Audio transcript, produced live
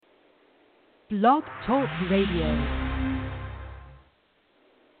Blog Talk Radio.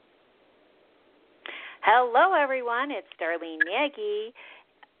 Hello, everyone. It's Darlene Nagy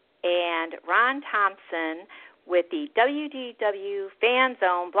and Ron Thompson with the WDW Fan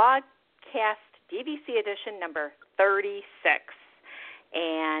Zone BlogCast DVC edition number 36.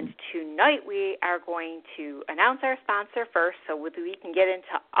 And tonight we are going to announce our sponsor first so we can get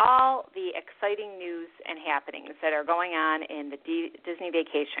into all the exciting news and happenings that are going on in the Disney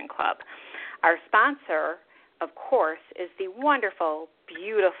Vacation Club. Our sponsor, of course, is the wonderful,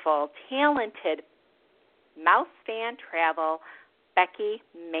 beautiful, talented Mouse Fan Travel, Becky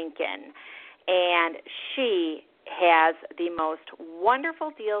Minkin. And she has the most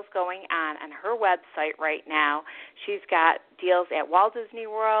wonderful deals going on her website right now. She's got deals at Walt Disney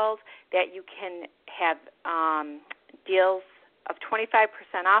World that you can have deals of 25%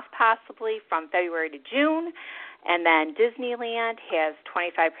 off possibly from February to June. And then Disneyland has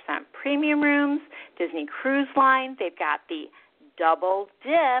 25% premium rooms. Disney Cruise Line, they've got the double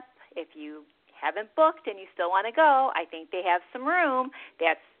dip. If you haven't booked and you still want to go, I think they have some room.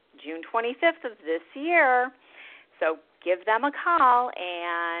 That's June 25th of this year. So give them a call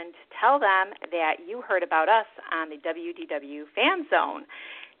and tell them that you heard about us on the WDW Fan Zone.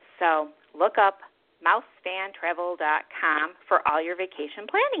 So look up mousefantravel.com for all your vacation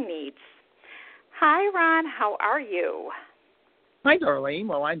planning needs. Hi, Ron. How are you? Hi, Darlene.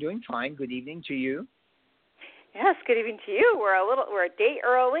 Well, I'm doing fine. Good evening to you. Yes, good evening to you. We're a day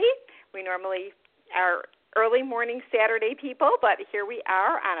early. We normally are early morning Saturday people, but here we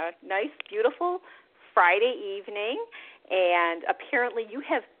are on a nice, beautiful Friday evening, and apparently you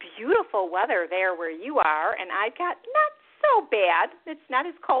have beautiful weather there where you are, and I've got not so bad. It's not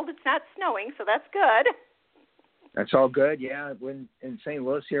as cold. It's not snowing, so that's good. That's all good, yeah. When in St.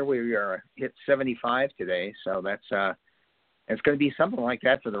 Louis here, we are hit 75 today, so that's it's going to be something like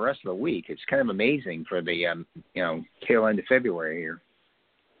that for the rest of the week. It's kind of amazing for the tail end of February here.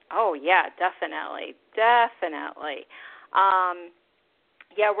 Oh yeah, definitely.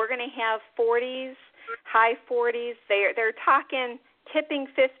 Yeah, we're going to have 40s, high 40s. They're talking tipping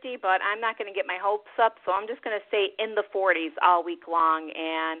 50, but I'm not going to get my hopes up, so I'm just going to say in the 40s all week long,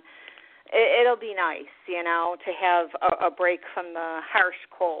 and it'll be nice, to have a break from the harsh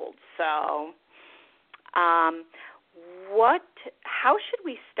cold. So how should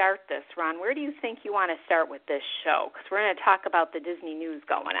we start this, Ron? Where do you think you want to start with this show? Because we're going to talk about the Disney news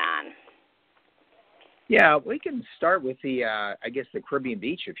going on. Yeah, we can start with the Caribbean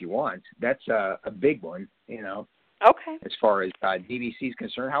Beach if you want. That's a big one, Okay. as far as DVC is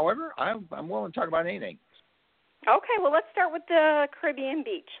concerned. However, I'm willing to talk about anything. Okay, well, let's start with the Caribbean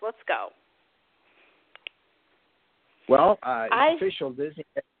Beach. Let's go. Well, it's official. Disney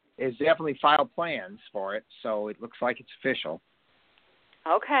has definitely filed plans for it, so it looks like it's official.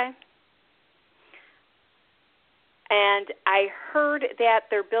 Okay. And I heard that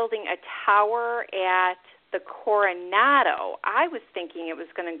they're building a tower at the Coronado. I was thinking it was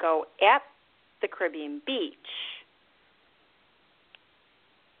going to go at the Caribbean Beach.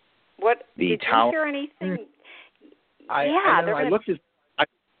 Did you hear anything? I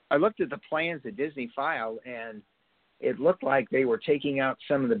looked at the plans that Disney filed, and it looked like they were taking out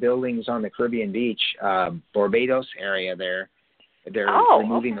some of the buildings on the Caribbean Beach, Barbados area there. They're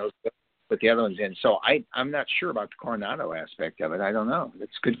removing those, put the other ones in. So I'm not sure about the Coronado aspect of it. I don't know.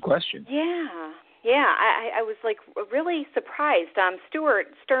 That's a good question. Yeah. I was really surprised.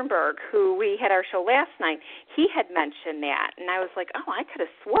 Stuart Sternberg, who we had our show last night, he had mentioned that, and I was like, I could have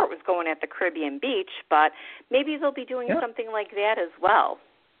swore it was going at the Caribbean Beach, but maybe they'll be doing something like that as well.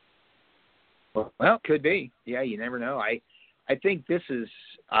 Well, could be. Yeah, you never know. I think this is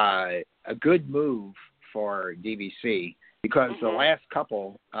a good move for DVC because the last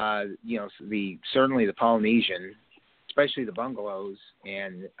couple, certainly the Polynesian, especially the bungalows,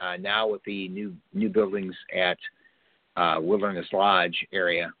 and now with the new buildings at Wilderness Lodge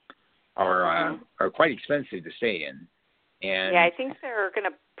area, are quite expensive to stay in. And yeah, I think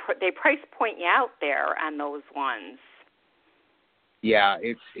they price point you out there on those ones. Yeah,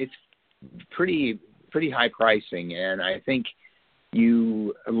 it's pretty high pricing, and I think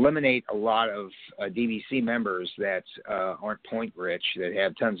you eliminate a lot of DVC members that aren't point rich, that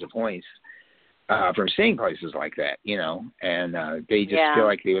have tons of points from staying places like that, and they just feel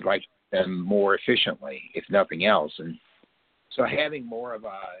like they would like them more efficiently, if nothing else. And so having more of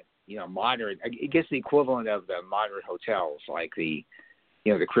a moderate, I guess the equivalent of the moderate hotels like the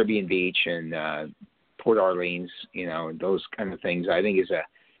Caribbean Beach and Port Orleans, those kind of things, I think is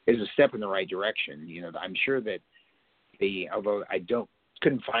a step in the right direction. I'm sure that although I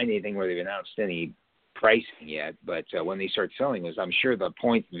couldn't find anything where they've announced any pricing yet, but when they start selling this, I'm sure the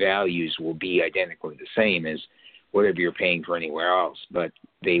point values will be identically the same as whatever you're paying for anywhere else, but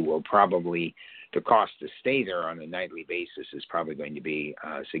they will probably, the cost to stay there on a nightly basis is probably going to be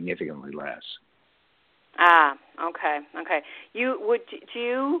significantly less. Ah, okay. Do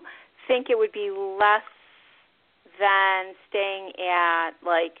you think it would be less than staying at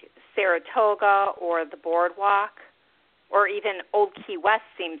like Saratoga or the Boardwalk, or even Old Key West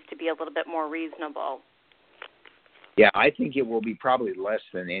seems to be a little bit more reasonable? Yeah, I think it will be probably less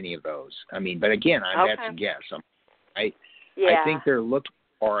than any of those. I mean, but again, that's a guess. I think they're looking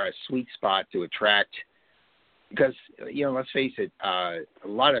for a sweet spot to attract, because, let's face it, a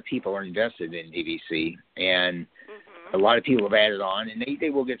lot of people are invested in DVC, and a lot of people have added on, and they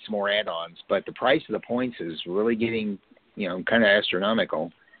will get some more add-ons, but the price of the points is really getting, kind of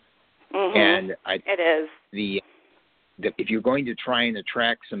astronomical. And it is. If you're going to try and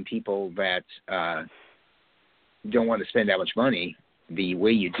attract some people that don't want to spend that much money, the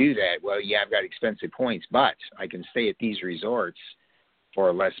way you do that, I've got expensive points, but I can stay at these resorts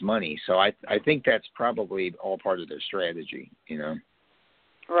for less money. So I think that's probably all part of their strategy,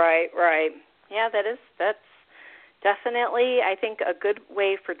 Right. Yeah, that's definitely, I think, a good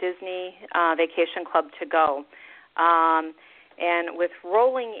way for Disney Vacation Club to go. And with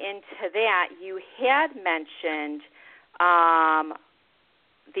rolling into that, you had mentioned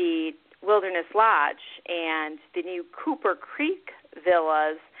the Wilderness Lodge, and the new Cooper Creek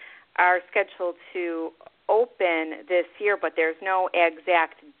villas are scheduled to open this year, but there's no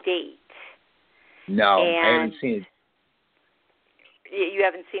exact date. No, I haven't seen it. You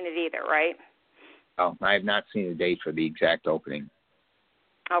haven't seen it either, right? Oh, I have not seen a date for the exact opening.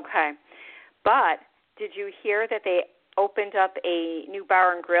 Okay. But did you hear that they opened up a new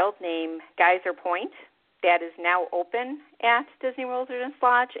bar and grill named Geyser Point that is now open at Disney Wilderness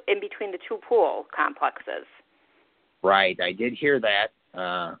Lodge in between the two pool complexes? Right. I did hear that.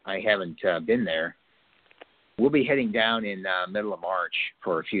 I haven't been there. We'll be heading down in middle of March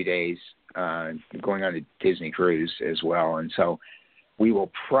for a few days, going on a Disney cruise as well. And so we will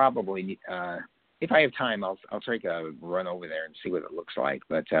probably, if I have time, I'll take a run over there and see what it looks like.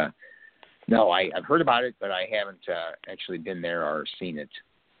 But no, I've heard about it, but I haven't actually been there or seen it.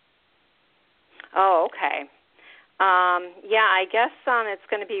 Oh, okay. Yeah, I guess it's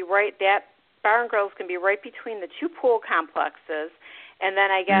going to be right, that bar and grill is going to be right between the two pool complexes. And then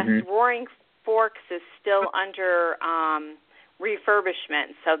I guess Roaring Forks is still under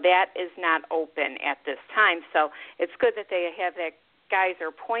refurbishment, so that is not open at this time. So it's good that they have that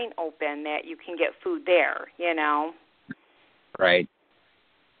Geyser Point open, that you can get food there, Right.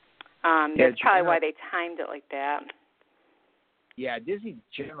 That's probably why they timed it like that. Yeah, Disney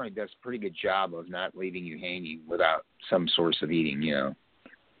generally does a pretty good job of not leaving you hanging without some source of eating, They're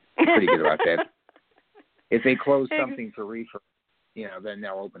pretty good about that. If they close something for refurb, then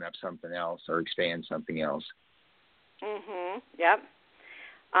they'll open up something else or expand something else. Yep.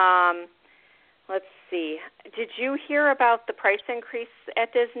 Let's see. Did you hear about the price increase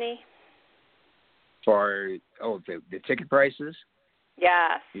at Disney? For the ticket prices?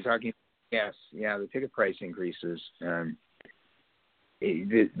 Yes. You're talking? Yes. Yeah, the ticket price increases.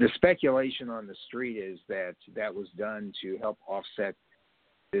 The speculation on the street is that was done to help offset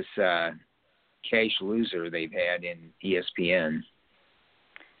this cash loser they've had in ESPN.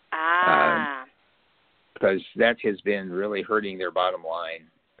 Because that has been really hurting their bottom line,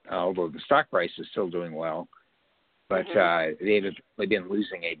 although the stock price is still doing well. But they've been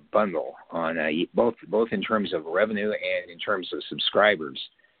losing a bundle on both in terms of revenue and in terms of subscribers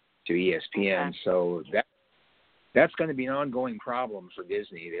to ESPN. Okay. So that's going to be an ongoing problem for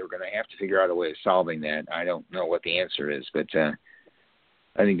Disney. They're going to have to figure out a way of solving that. I don't know what the answer is, but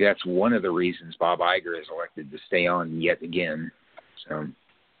I think that's one of the reasons Bob Iger is elected to stay on yet again. So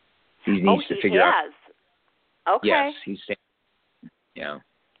he needs to figure out. Okay. Yes, he's staying. Yeah.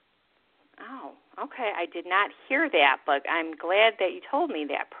 Oh, okay. I did not hear that, but I'm glad that you told me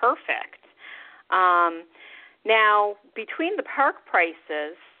that. Perfect. Now, between the park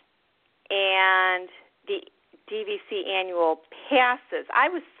prices and the DVC annual passes, I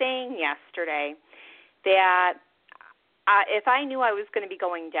was saying yesterday that if I knew I was going to be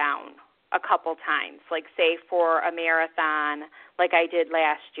going down a couple times, like say for a marathon like I did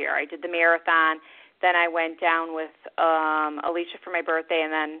last year. I did the marathon, then I went down with Alicia for my birthday,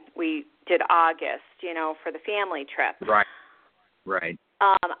 and then we did August, for the family trip. Right.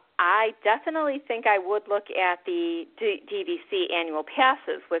 I definitely think I would look at the DVC annual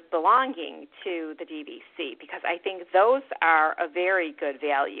passes with belonging to the DVC, because I think those are a very good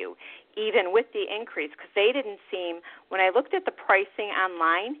value, even with the increase, because they didn't seem, when I looked at the pricing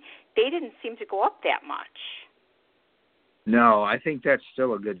online, they didn't seem to go up that much. No, I think that's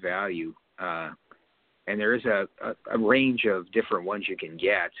still a good value. And there is a range of different ones you can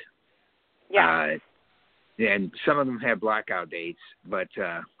get. Yeah. And some of them have blackout dates, but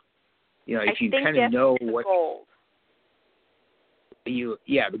if you kind of of know what gold. The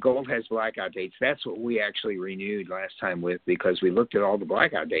gold has blackout dates. That's what we actually renewed last time with, because we looked at all the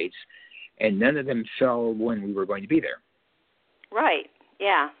blackout dates, and none of them fell when we were going to be there. Right.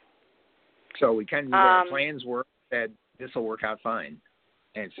 Yeah. So we kind of our plans were that this will work out fine,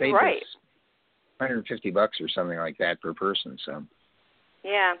 and it saved us $150 or something like that per person. So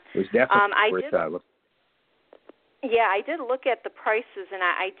yeah, it was definitely worth looking. Yeah, I did look at the prices, and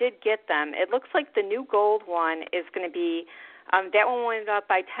I did get them. It looks like the new gold one is going to be that one went up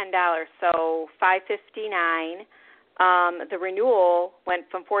by $10, so $559. The renewal went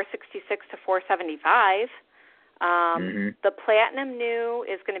from $466 to $475. The platinum new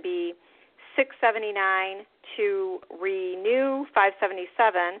is going to be $679 to renew,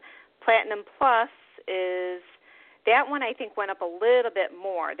 $577. Platinum plus is that one I think went up a little bit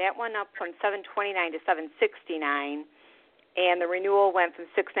more. That went up from $729 to $769, and the renewal went from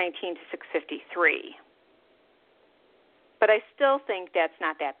 $619 to $653. But I still think that's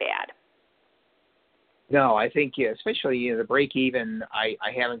not that bad. No, I think especially the break even. I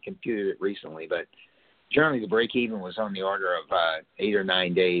haven't computed it recently, but generally the break even was on the order of 8 or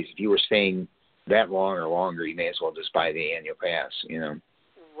 9 days. If you were staying that long or longer, you may as well just buy the annual pass.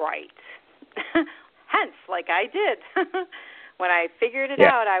 Right. Hence, like I did. When I figured it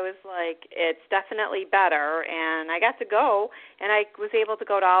out, I was like, it's definitely better. And I got to go, and I was able to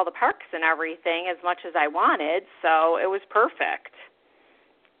go to all the parks and everything as much as I wanted. So it was perfect.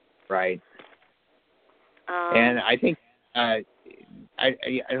 Right. And I think, I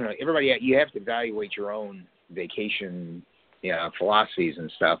don't know, everybody, you have to evaluate your own vacation philosophies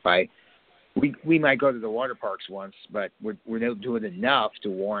and stuff. We might go to the water parks once, but we're not doing enough to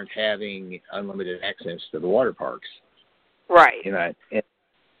warrant having unlimited access to the water parks. Right.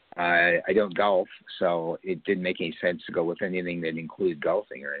 I don't golf, so it didn't make any sense to go with anything that included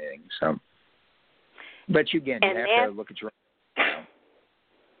golfing or anything. So, but you have to look at your own.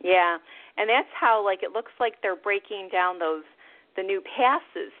 Yeah, and that's how it looks like they're breaking down the new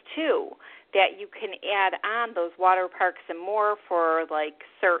passes too, that you can add on those water parks and more for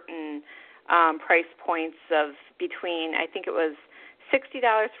certain price points of between, I think it was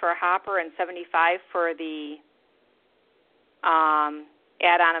 $60 for a hopper and $75 for the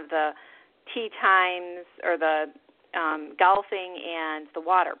add-on of the tee times or the golfing and the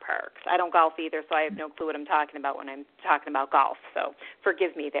water parks. I don't golf either, so I have no clue what I'm talking about when I'm talking about golf, so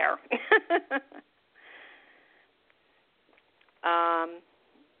forgive me there.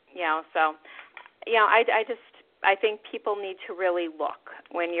 I think people need to really look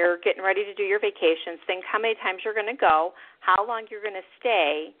when you're getting ready to do your vacations. Think how many times you're going to go, how long you're going to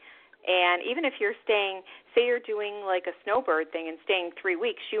stay, and even if you're staying, say you're doing like a snowbird thing and staying 3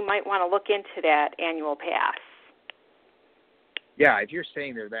 weeks, you might want to look into that annual pass. Yeah, if you're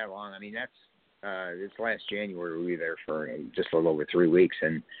staying there that long, I mean, that's this last January we were there for just a little over 3 weeks,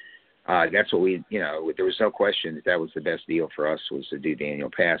 and that's what there was no question that was the best deal for us, was to do the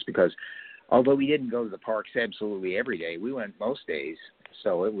annual pass, because although we didn't go to the parks absolutely every day, we went most days,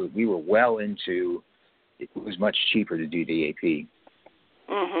 so we were well into, it was much cheaper to do the AP.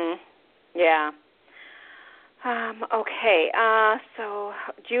 Mhm. Yeah. Okay. So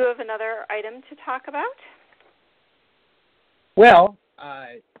do you have another item to talk about? Well,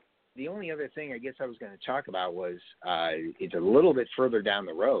 the only other thing I guess I was going to talk about was it's a little bit further down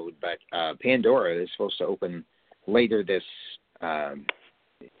the road, but Pandora is supposed to open later this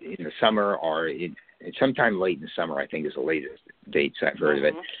in the summer, or sometime late in the summer, I think is the latest dates I've heard of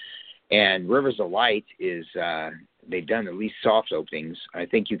it. And Rivers of Light is they've done at least soft openings. I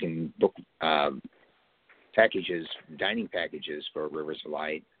think you can book packages, dining packages for Rivers of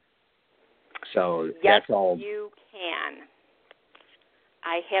Light. So yes, that's all. You can.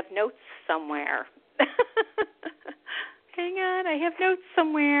 I have notes somewhere. Hang on, I have notes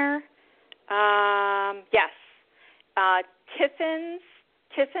somewhere. Yes. Tiffin's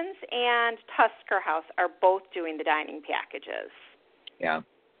and Tusker House are both doing the dining packages. Yeah.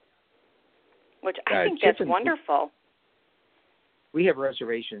 Which I think that's wonderful. We have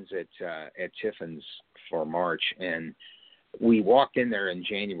reservations at Tiffin's for March, and we walked in there in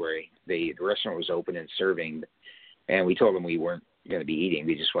January. The restaurant was open and serving, and we told them we weren't going to be eating.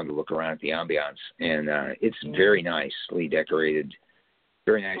 We just wanted to look around at the ambiance, and it's very nicely decorated,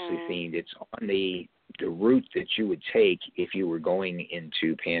 very nicely themed. It's on the route that you would take if you were going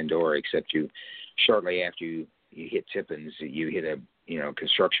into Pandora, except you shortly after you hit Tiffin's, you hit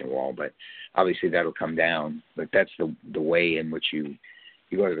construction wall, but obviously that'll come down. But that's the way in which you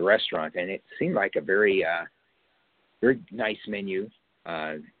go to the restaurant, and it seemed like a very nice menu,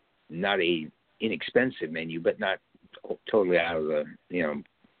 not a inexpensive menu, but not totally out of the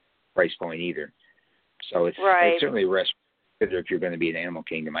price point either. So it's certainly a restaurant if you're going to be at Animal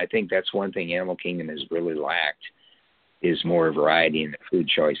Kingdom. I think that's one thing Animal Kingdom has really lacked is more variety in the food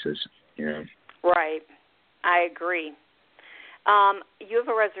choices. Right. I agree. You have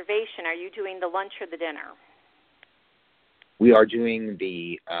a reservation. Are you doing the lunch or the dinner? We are doing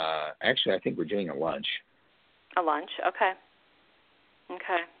actually, I think we're doing a lunch. A lunch, okay.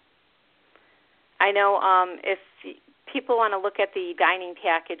 Okay. I know if people want to look at the dining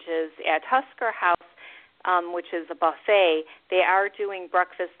packages at Husker House, which is a buffet, they are doing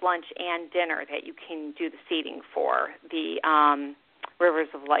breakfast, lunch, and dinner that you can do the seating for, the Rivers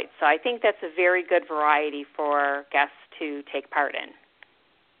of Light. So I think that's a very good variety for guests to take part in.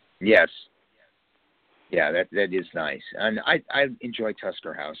 Yes. Yeah, that is nice. And I enjoy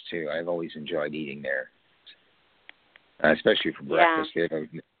Tusker House, too. I've always enjoyed eating there, especially for breakfast. They have a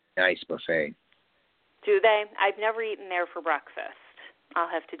nice buffet. Do they? I've never eaten there for breakfast. I'll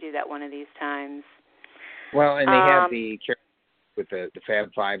have to do that one of these times. Well, and they have the with the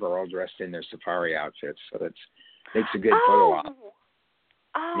Fab Five are all dressed in their safari outfits, so that makes a good photo op.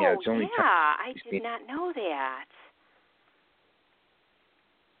 Oh, yeah, it's only I did not know that.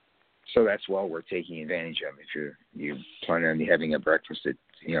 So that's well worth taking advantage of if you plan on having a breakfast at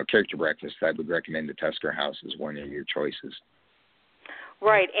character breakfast. I would recommend the Tusker House as one of your choices.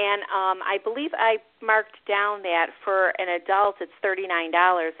 Right, and I believe I marked down that for an adult it's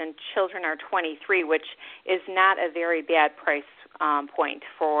 $39 and children are $23, which is not a very bad price point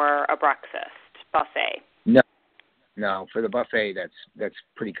for a breakfast buffet. No, for the buffet that's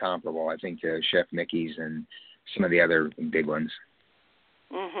pretty comparable. I think to Chef Mickey's and some of the other big ones.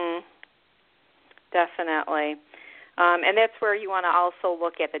 Mhm. Definitely. And that's where you want to also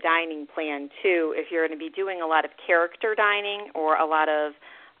look at the dining plan, too. If you're going to be doing a lot of character dining or a lot of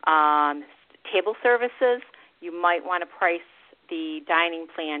table services, you might want to price the dining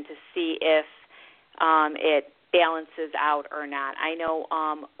plan to see if it balances out or not. I know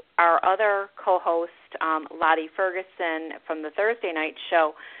our other co-host, Lottie Ferguson from the Thursday night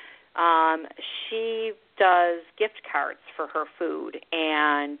show, she does gift cards for her food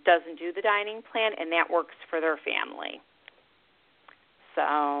and doesn't do the dining plan, and that works for their family.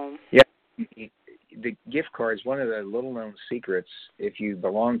 So yeah, the gift cards, one of the little-known secrets, if you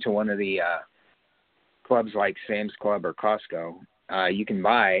belong to one of the clubs like Sam's Club or Costco, you can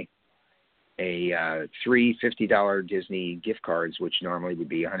buy three $50 Disney gift cards, which normally would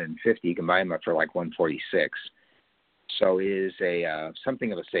be $150. You can buy them up for like $146. So it is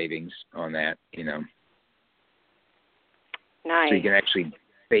something of a savings on that, Nice. So you can actually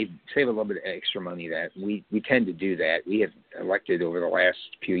save a little bit of extra money. That we tend to do that. We have elected over the last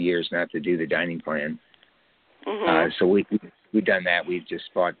few years not to do the dining plan. Mm-hmm. So we've done that. We've just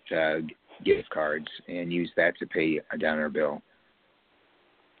bought gift cards and used that to pay down our bill.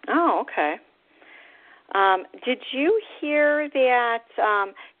 Oh, okay. Did you hear that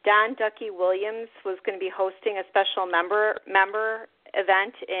Don Ducky Williams was going to be hosting a special member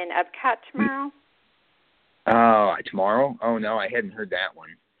event in Epcot tomorrow? Oh, tomorrow? Oh, no, I hadn't heard that one.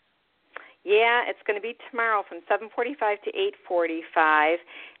 Yeah, it's going to be tomorrow from 7:45 to 8:45,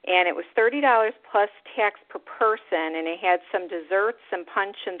 and it was $30 plus tax per person, and it had some desserts and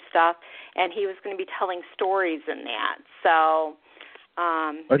punch and stuff, and he was going to be telling stories in that. So,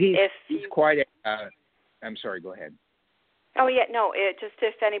 he's quite a. I'm sorry. Go ahead. Oh yeah, no. Just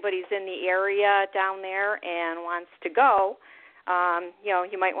if anybody's in the area down there and wants to go,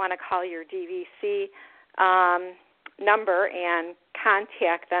 you might want to call your DVC number and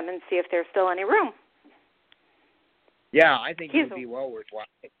contact them and see if there's still any room. Yeah, I think it would be well worthwhile.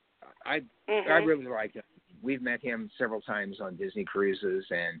 I really like him. We've met him several times on Disney cruises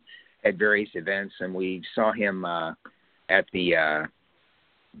and at various events, and we saw him at the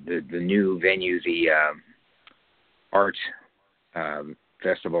new venue, the art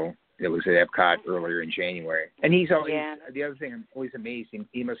festival that was at Epcot earlier in January. And he's always, the other thing I'm always amazed,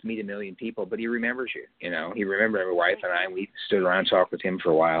 he must meet 1 million people, but he remembers you, He remembered my wife and I, and we stood around and talked with him for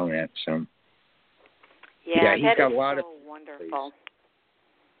a while and that, so. Yeah, he's got a lot of wonderful.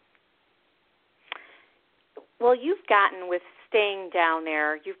 Well, you've gotten, with staying down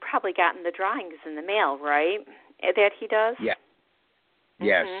there, you've probably gotten the drawings in the mail, right, that he does? Yeah.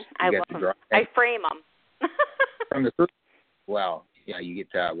 Yes. I love them. I frame them. From the cruise, well, yeah, you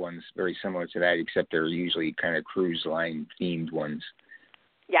get ones very similar to that, except they're usually kind of cruise line themed ones.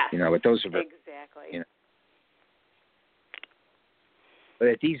 Yes. But those are exactly. But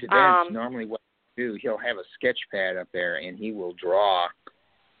at these events, normally what he'll do, he'll have a sketch pad up there, and he will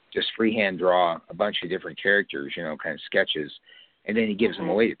just freehand draw a bunch of different characters, kind of sketches, and then he gives them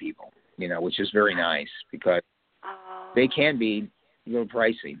away to people, which is very nice because they can be a little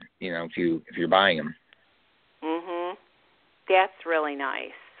pricey, if you're buying them. Mhm. That's really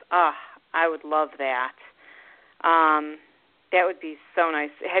nice. Oh, I would love that. That would be so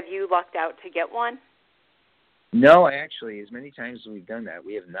nice. Have you lucked out to get one? No, actually, as many times as we've done that,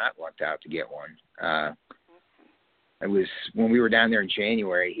 we have not lucked out to get one. It was when we were down there in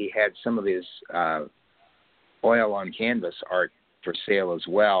January, he had some of his oil on canvas art for sale as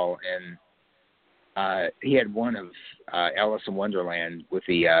well, and he had one of Alice in Wonderland with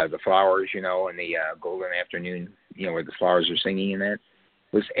the flowers, and the golden afternoon, where the flowers are singing, and that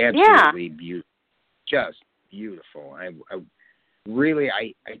was absolutely beautiful, just beautiful. I really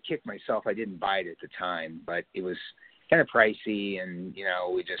kicked myself. I didn't buy it at the time, but it was kind of pricey, and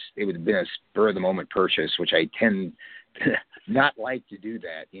it would have been a spur of the moment purchase, which I tend to not like to do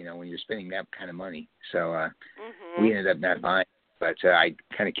that, when you're spending that kind of money. So we ended up not buying, but I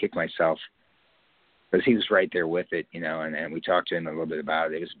kind of kicked myself because he was right there with it, and we talked to him a little bit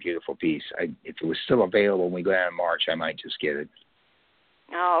about it. It was a beautiful piece. If it was still available when we go down in March, I might just get it.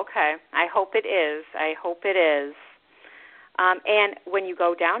 Oh, okay. I hope it is. And when you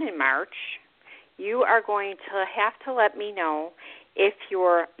go down in March, you are going to have to let me know if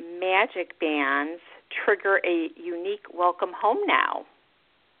your magic bands trigger a unique welcome home now.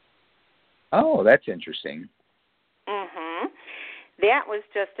 Oh, that's interesting. Mhm. That was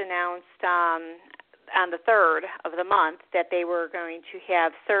just announced on the 3rd of the month that they were going to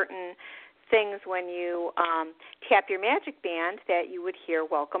have certain things when you tap your magic band that you would hear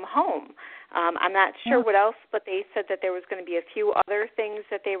welcome home. I'm not sure what else, but they said that there was going to be a few other things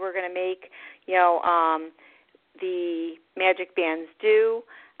that they were going to make, the magic bands do.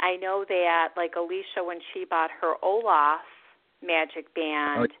 I know that, like Alicia, when she bought her Olaf magic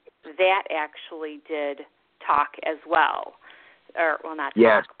band, that actually did talk as well. Or, well, not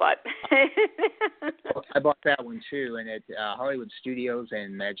talk, but... I bought that one, too, and at Hollywood Studios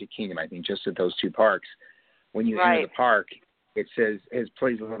and Magic Kingdom, I think, just at those two parks. When you enter the park, it says, it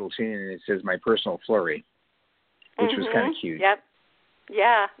plays a little tune, and it says, My Personal Flurry, which was kind of cute. Yep.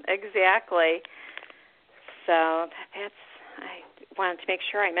 Yeah, exactly. So I wanted to make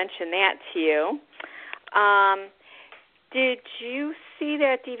sure I mentioned that to you. Did you see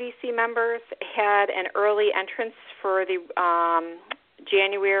that DVC members had an early entrance for the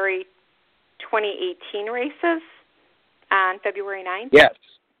January 2018 races on February 9th? Yes.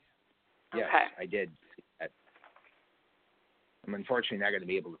 Okay. Yes, I did. I'm unfortunately not going to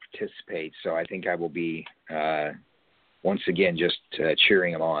be able to participate, so I think I will be, once again, just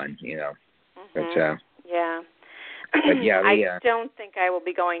cheering them on, But, yeah. But yeah, I don't think I will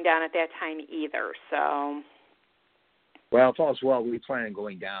be going down at that time either, so... Well, if all's well, we plan on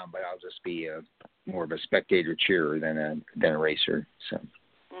going down, but I'll just be more of a spectator cheerer than a racer. So,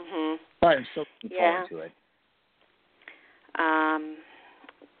 but I'm still looking forward to it.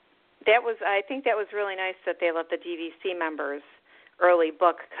 I think that was really nice that they let the DVC members early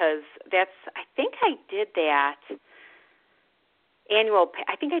book, because I think I did that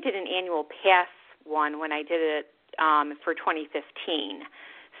I think I did an annual pass one when I did it for 2015.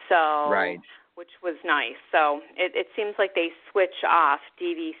 So. Right. Which was nice. So it seems like they switch off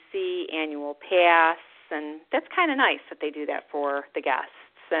DVC, annual pass, and that's kind of nice that they do that for the guests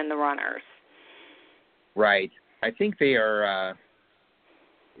and the runners. Right. I think they are,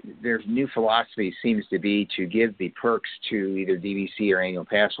 their new philosophy seems to be to give the perks to either DVC or annual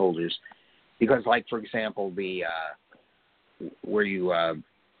pass holders, because, like, for example, where you,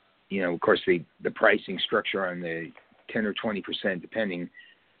 of course, the pricing structure on the 10 or 20%, depending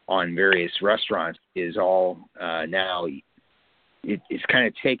on various restaurants, is all now, it's kind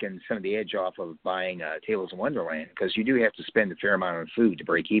of taken some of the edge off of buying Tables in Wonderland, because you do have to spend a fair amount on food to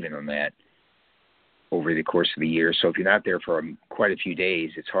break even on that over the course of the year. So if you're not there for quite a few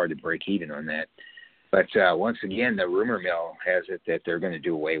days, it's hard to break even on that. But once again, the rumor mill has it that they're going to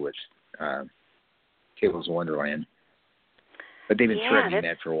do away with Tables in Wonderland. But they've been threatening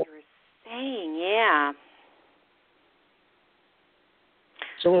that for a while. Saying, yeah.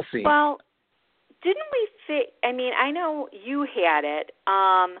 So we'll see. Well, didn't we I know you had it,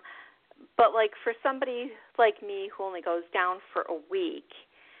 but, like, for somebody like me who only goes down for a week,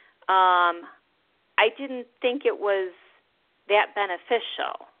 I didn't think it was that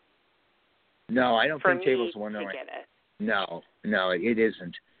beneficial. No, I don't think Tables in Wonderland. No, it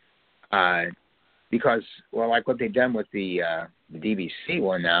isn't. Because, well, like what they've done with the DVC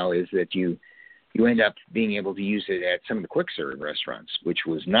one now is that you you end up being able to use it at some of the quick serve restaurants, which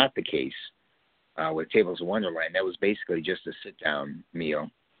was not the case with Tables of Wonderland. That was basically just a sit down meal.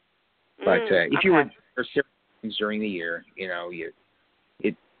 But if you were there several times during the year, you know, you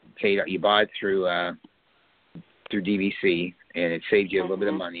bought it through DVC, and it saved you a little bit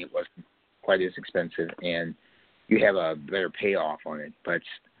of money. It wasn't quite as expensive, and you have a better payoff on it. But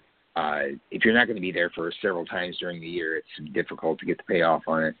if you're not going to be there for several times during the year, it's difficult to get the payoff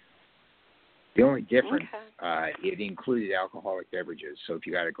on it. The only difference, it included alcoholic beverages. So if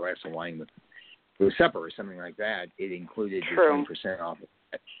you got a glass of wine with supper or something like that, it included your 20% off.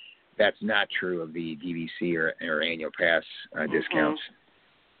 That's not true of the DVC or annual pass discounts.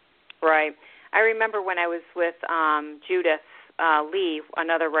 Right. I remember when I was with Judith Lee,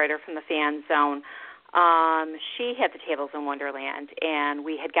 another writer from the Fan Zone. She had the Tables in Wonderland, and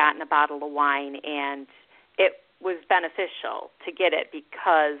we had gotten a bottle of wine, and it was beneficial to get it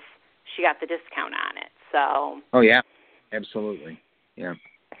because she got the discount on it. So. Oh yeah, absolutely. Yeah.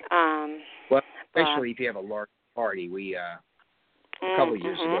 Well, especially if you have a large party. We a couple of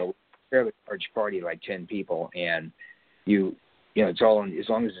years ago, fairly large party, like 10 people, and you know, it's all as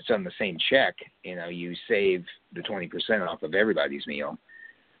long as it's on the same check, you know, you save the 20% off of everybody's meal.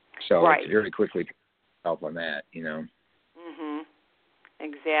 So it's very quickly help on that, you know.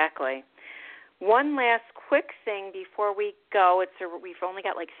 Exactly. One last quick thing before we go. We've only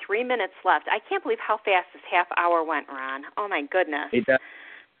got like 3 minutes left. I can't believe how fast this half hour went, Ron. Oh my goodness. It does.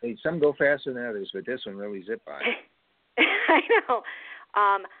 Some go faster than others, but this one really zipped by. I know.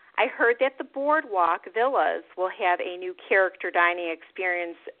 I heard that the Boardwalk Villas will have a new character dining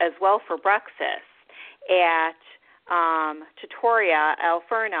experience as well for breakfast at Trattoria El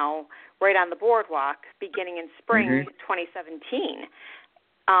Forno, right on the boardwalk, beginning in spring 2017.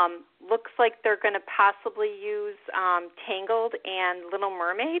 Looks like they're going to possibly use Tangled and Little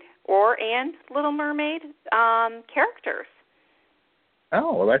Mermaid and Little Mermaid characters.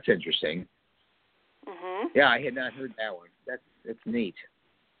 Oh, well, that's interesting. Yeah, I had not heard that one. That's neat.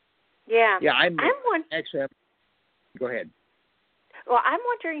 Yeah. Yeah, go ahead. Well, I'm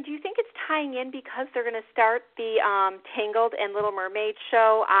wondering, do you think it's tying in because they're going to start the Tangled and Little Mermaid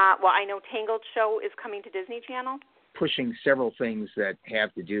show? Well, I know Tangled show is coming to Disney Channel. Pushing several things that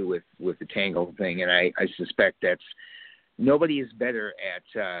have to do with the Tangled thing, and I suspect that's nobody is better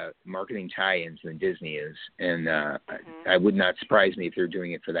at marketing tie-ins than Disney is, and I would not surprise me if they're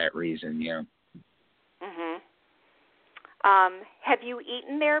doing it for that reason. Yeah. Have you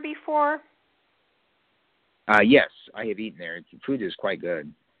eaten there before? Yes, I have eaten there. The food is quite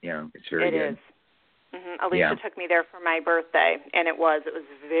good. Yeah, it's very good. It is. Alicia took me there for my birthday, and it was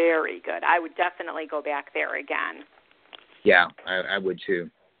very good. I would definitely go back there again. Yeah, I would too.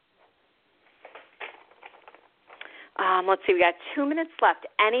 Let's see, we got 2 minutes left.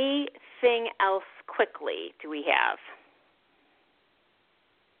 Anything else quickly do we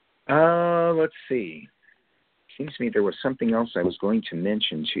have? Let's see. Seems to me there was something else I was going to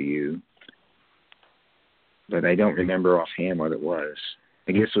mention to you, but I don't remember offhand what it was.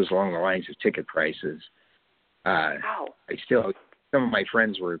 I guess it was along the lines of ticket prices. Some of my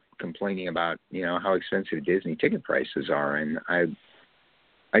friends were complaining about, you know, how expensive Disney ticket prices are, and I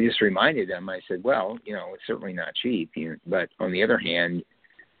just reminded them. I said, well, you know, it's certainly not cheap, but on the other hand,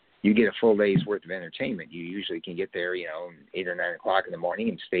 you get a full day's worth of entertainment. You usually can get there, you know, 8 or 9 o'clock in the morning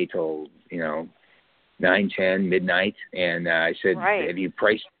and stay till, you know, 9, 10, midnight. And I said, have you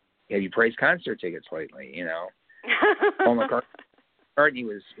priced concert tickets lately? You know, Paul McCartney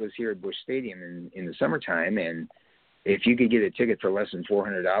was here at Busch Stadium in the summertime, and if you could get a ticket for less than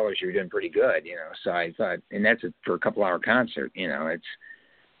 $400, you're doing pretty good. You know, so I thought, and that's for a couple-hour concert. You know,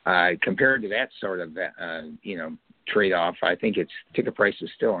 it's compared to that sort of you know, trade-off. I think ticket prices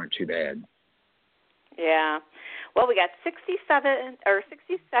still aren't too bad. Yeah. Well, we got 60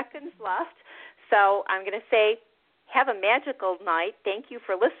 seconds left. So I'm going to say, have a magical night. Thank you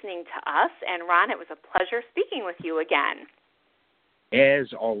for listening to us. And, Ron, it was a pleasure speaking with you again.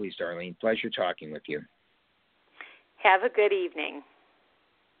 As always, Darlene, pleasure talking with you. Have a good evening.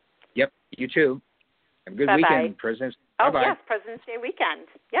 Yep, you too. Have a good weekend, President's Day. Oh, yes, President's Day weekend.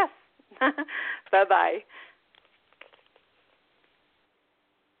 Yes. Bye-bye.